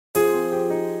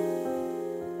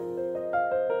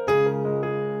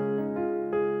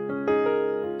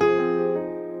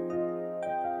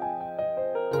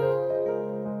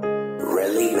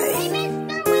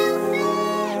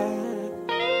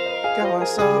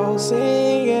soul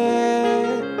singing.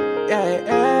 Yeah,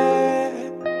 yeah,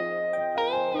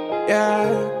 yeah.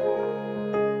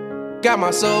 Got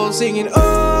my soul singing.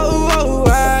 Oh,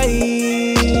 I.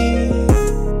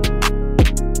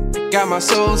 Got my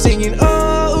soul singing.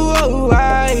 Oh,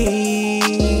 I.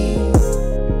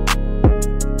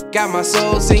 Got my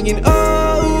soul singing.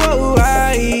 Oh,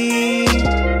 I.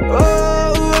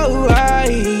 Oh,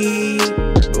 I.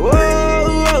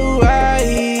 Oh,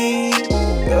 I.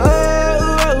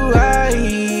 Oh,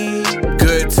 I.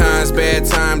 Good times, bad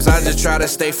times, I just try to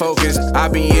stay focused. I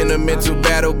be in a mental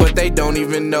battle, but they don't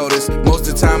even notice. Most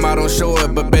of the time I don't show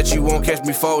it, but bet you won't catch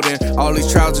me folding. All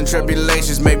these trials and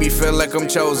tribulations make me feel like I'm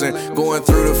chosen. Going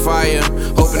through the fire,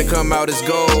 hoping to come out as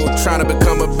gold. Trying to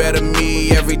become a better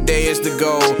me, every day is the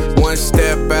goal. One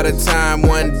step at a time,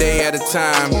 one day at a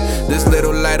time. This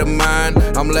little light of mine,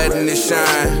 I'm letting it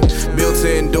shine. Built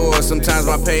to endure, sometimes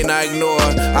my pain I ignore.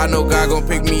 I know God gon'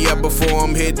 pick me up before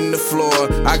I'm hitting the floor.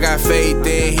 I got faith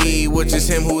in He, which is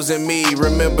Him who's in me.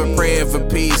 Remember praying for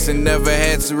peace and never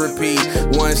had to repeat.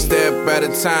 One step at a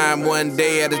time, one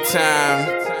day at a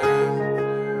time.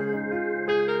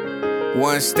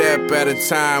 One step at a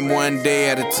time, one day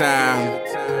at a time.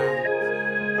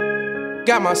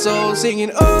 Got my soul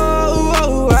singing.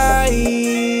 Oh,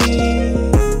 I.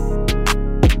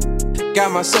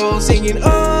 Got my soul singing.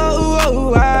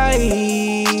 Oh, I.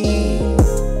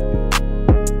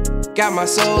 Got my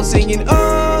soul singing.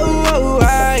 Oh,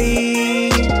 I.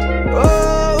 Oh.